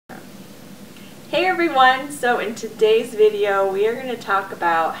Hey everyone! So in today's video we are going to talk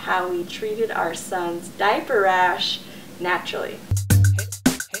about how we treated our son's diaper rash naturally.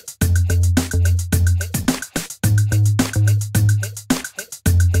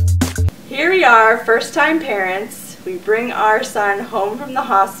 Here we are, first-time parents. We bring our son home from the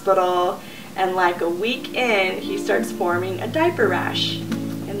hospital and like a week in he starts forming a diaper rash.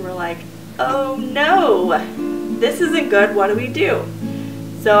 And we're like, oh no, this isn't good, what do we do?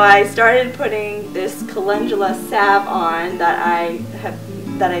 So I started putting this calendula salve on that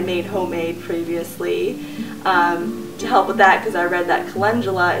I made homemade previously to help with that, because I read that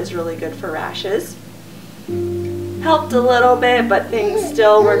calendula is really good for rashes. Helped a little bit, but things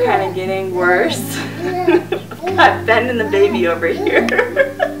still were kind of getting worse. I've got Ben and the baby over here.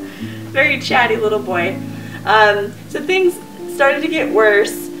 Very chatty little boy. So things started to get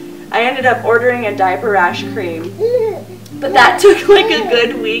worse. I ended up ordering a diaper rash cream, but that took like a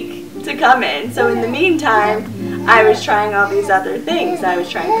good week to come in. So in the meantime, I was trying all these other things. I was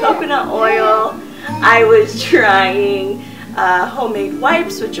trying coconut oil. I was trying homemade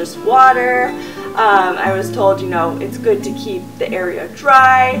wipes with just water. I was told, you know, it's good to keep the area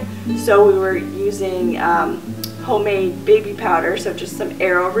dry. So we were using homemade baby powder, so just some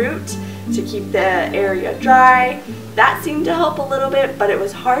arrowroot to keep the area dry. That seemed to help a little bit, but it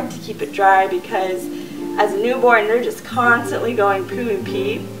was hard to keep it dry because as a newborn, they're just constantly going poo and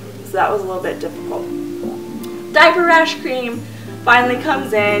pee, so that was a little bit difficult. Diaper rash cream finally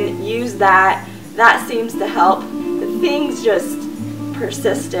comes in, use that. That seems to help. The things just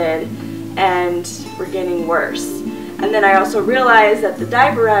persisted and were getting worse. And then I also realized that the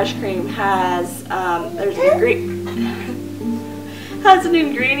diaper rash cream has has an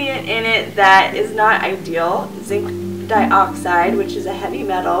ingredient in it that is not ideal, zinc dioxide, which is a heavy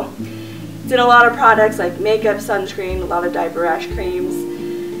metal. It's in a lot of products like makeup, sunscreen, a lot of diaper rash creams,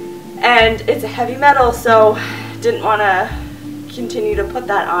 and it's a heavy metal, so didn't want to continue to put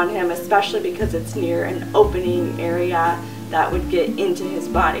that on him, especially because it's near an opening area that would get into his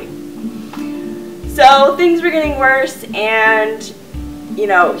body. So things were getting worse, and you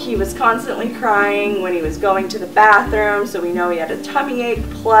know, he was constantly crying when he was going to the bathroom, so we know he had a tummy ache,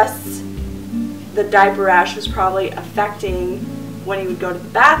 plus the diaper rash was probably affecting when he would go to the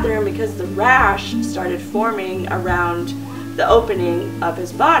bathroom because the rash started forming around the opening of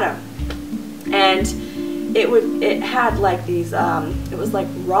his bottom. And it had like these, it was like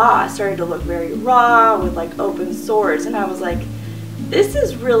raw, it started to look very raw with like open sores, and I was like, this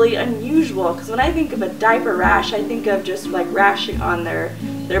is really unusual, because when I think of a diaper rash, I think of just like rashing on their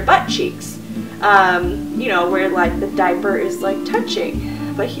butt cheeks, you know, where like the diaper is like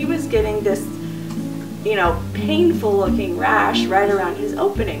touching, but he was getting this, you know, painful looking rash right around his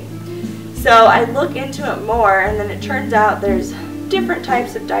opening. So I look into it more, and then it turns out there's different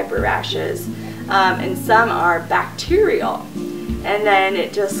types of diaper rashes, and some are bacterial. And then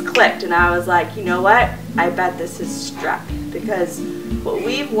it just clicked, and I was like, you know what, I bet this is strep, because what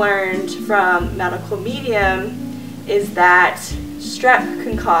we've learned from medical medium is that strep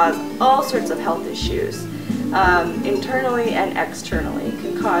can cause all sorts of health issues, internally and externally. It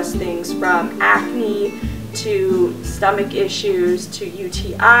can cause things from acne to stomach issues to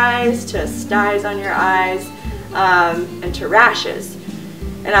UTIs to styes on your eyes, and to rashes.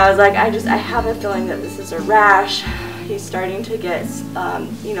 And I was like, I have a feeling that this is a rash. He's starting to get,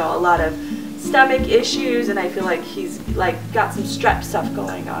 you know, a lot of stomach issues, and I feel like he's like got some strep stuff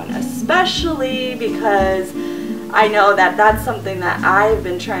going on, especially because I know that that's something that I've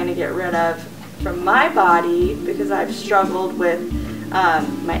been trying to get rid of from my body, because I've struggled with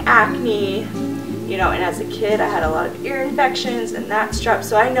my acne, you know, and as a kid I had a lot of ear infections and that strep,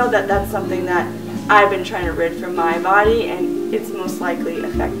 so I know that that's something that I've been trying to rid from my body, and it's most likely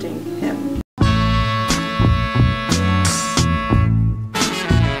affecting him.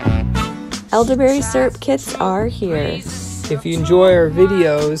 Elderberry Syrup kits are here. If you enjoy our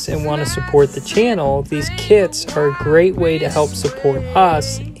videos and want to support the channel, these kits are a great way to help support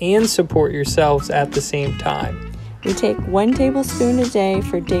us and support yourselves at the same time. We take 1 tablespoon a day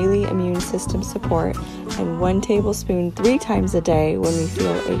for daily immune system support, and 1 tablespoon 3 times a day when we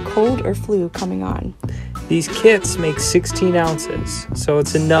feel a cold or flu coming on. These kits make 16 ounces, so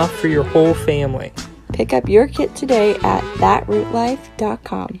it's enough for your whole family. Pick up your kit today at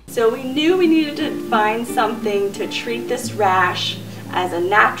thatrootlife.com. So we knew we needed to find something to treat this rash as a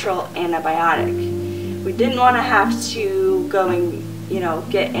natural antibiotic. We didn't want to have to go and, you know,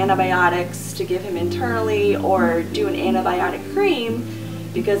 get antibiotics to give him internally or do an antibiotic cream,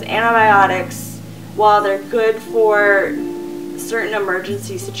 because antibiotics, while they're good for certain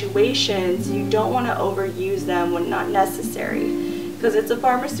emergency situations, you don't want to overuse them when not necessary. because it's a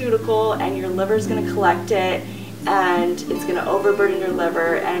pharmaceutical and your liver's going to collect it and it's going to overburden your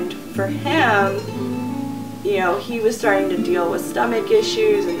liver. And for him, you know, he was starting to deal with stomach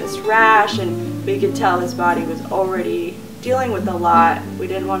issues and this rash, and we could tell his body was already dealing with a lot. We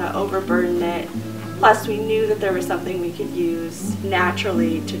didn't want to overburden it. Plus, we knew that there was something we could use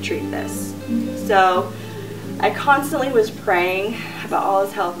naturally to treat this. So I constantly was praying about all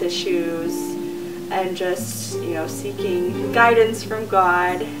his health issues and just, you know, seeking guidance from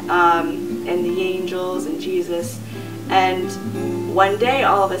God and the angels and Jesus. And one day,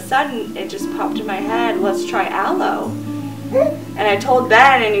 all of a sudden, it just popped in my head, let's try aloe. And I told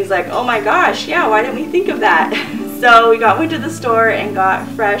Ben, and he's like, oh my gosh, yeah, why didn't we think of that? So we went to the store and got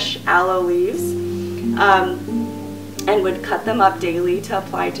fresh aloe leaves and would cut them up daily to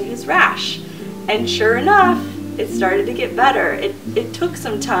apply to his rash. And sure enough, it started to get better. It took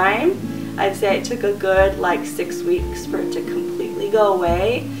some time. I'd say it took a good like 6 weeks for it to completely go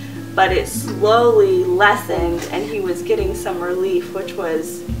away, but it slowly lessened and he was getting some relief, which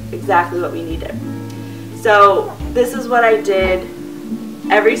was exactly what we needed. So this is what I did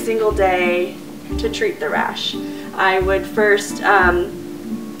every single day to treat the rash. I would first,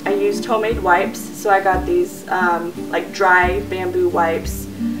 I used homemade wipes, so I got these like dry bamboo wipes,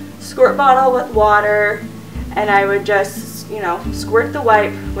 squirt bottle with water, and I would just, you know, squirt the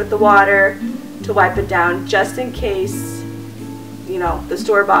wipe with the water to wipe it down, just in case, you know, the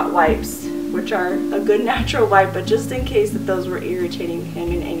store-bought wipes, which are a good natural wipe, but just in case that those were irritating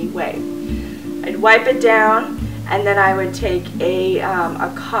him in any way. I'd wipe it down, and then I would take a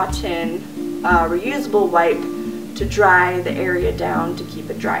cotton reusable wipe to dry the area down to keep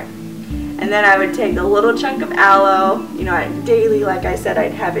it dry. And then I would take a little chunk of aloe, you know, daily, like I said,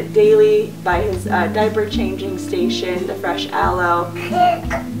 I'd have it daily by his diaper changing station, the fresh aloe.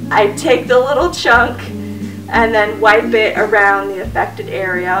 I'd take the little chunk and then wipe it around the affected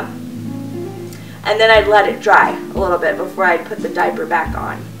area. And then I'd let it dry a little bit before I'd put the diaper back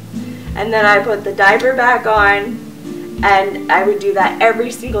on. And then I put the diaper back on, and I would do that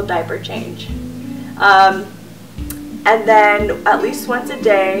every single diaper change. And then at least once a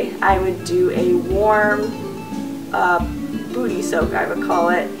day, I would do a warm booty soak, I would call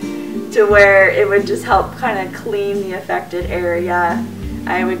it, to where it would just help kind of clean the affected area.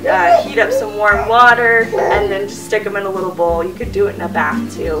 I would heat up some warm water and then just stick them in a little bowl. You could do it in a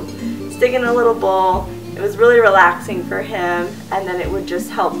bath too. Stick in a little bowl. It was really relaxing for him, and then it would just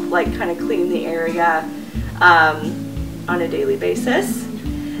help like kind of clean the area on a daily basis.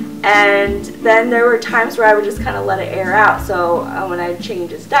 And then there were times where I would just kind of let it air out. So when I change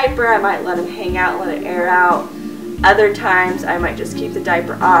his diaper, I might let him hang out, let it air out. Other times I might just keep the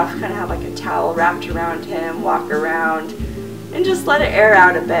diaper off, kind of have like a towel wrapped around him, walk around, and just let it air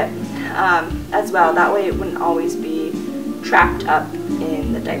out a bit as well. That way it wouldn't always be trapped up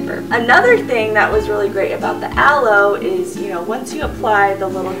in the diaper. Another thing that was really great about the aloe is, you know, once you apply the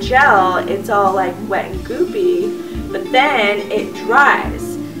little gel, it's all like wet and goopy, but then it dries,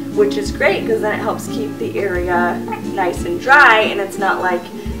 which is great because then it helps keep the area nice and dry, and it's not like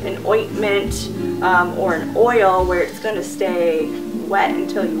an ointment or an oil where it's going to stay wet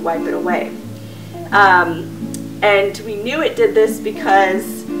until you wipe it away. And we knew it did this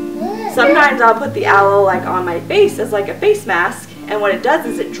because sometimes I'll put the aloe like on my face as like a face mask, and what it does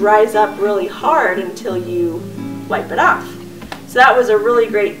is it dries up really hard until you wipe it off. So that was a really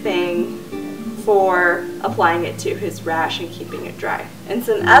great thing for applying it to his rash and keeping it dry. And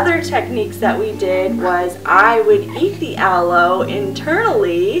some other techniques that we did was I would eat the aloe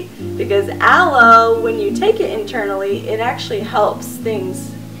internally, because aloe, when you take it internally, it actually helps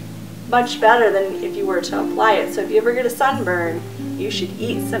things much better than if you were to apply it. So if you ever get a sunburn, you should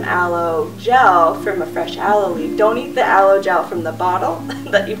eat some aloe gel from a fresh aloe leaf. Don't eat the aloe gel from the bottle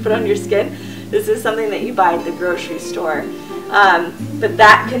that you put on your skin. This is something that you buy at the grocery store. But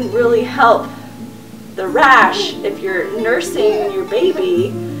that can really help the rash if you're nursing your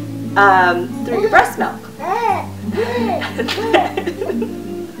baby through your breast milk. Hi,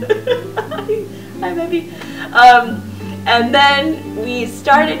 baby. And then we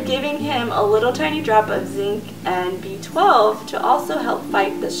started giving him a little tiny drop of zinc and B12 to also help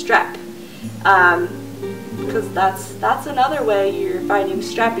fight the strep. Because that's another way you're fighting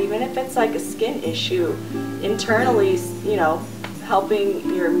strep, even if it's like a skin issue. Internally, you know, helping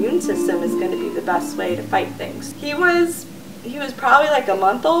your immune system is going to be the best way to fight things. He was probably like a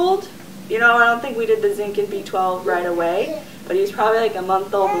month old. You know, I don't think we did the zinc and B12 right away, but he was probably like a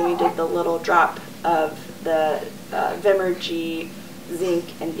month old when we did the little drop of the Vimergy, zinc,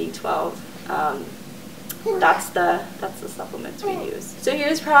 and B12. That's the supplements we use. So he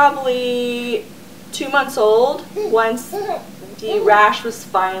was probably 2 months old once the rash was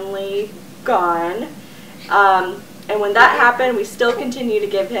finally gone. And when that happened, we still continue to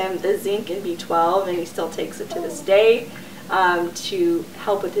give him the zinc and B12, and he still takes it to this day to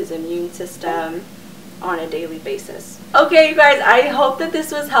help with his immune system on a daily basis. Okay, you guys, I hope that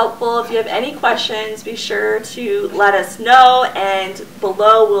this was helpful. If you have any questions, be sure to let us know, and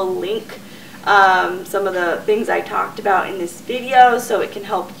below we'll link some of the things I talked about in this video so it can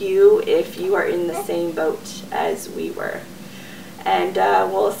help you if you are in the same boat as we were. And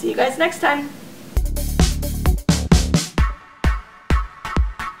we'll see you guys next time.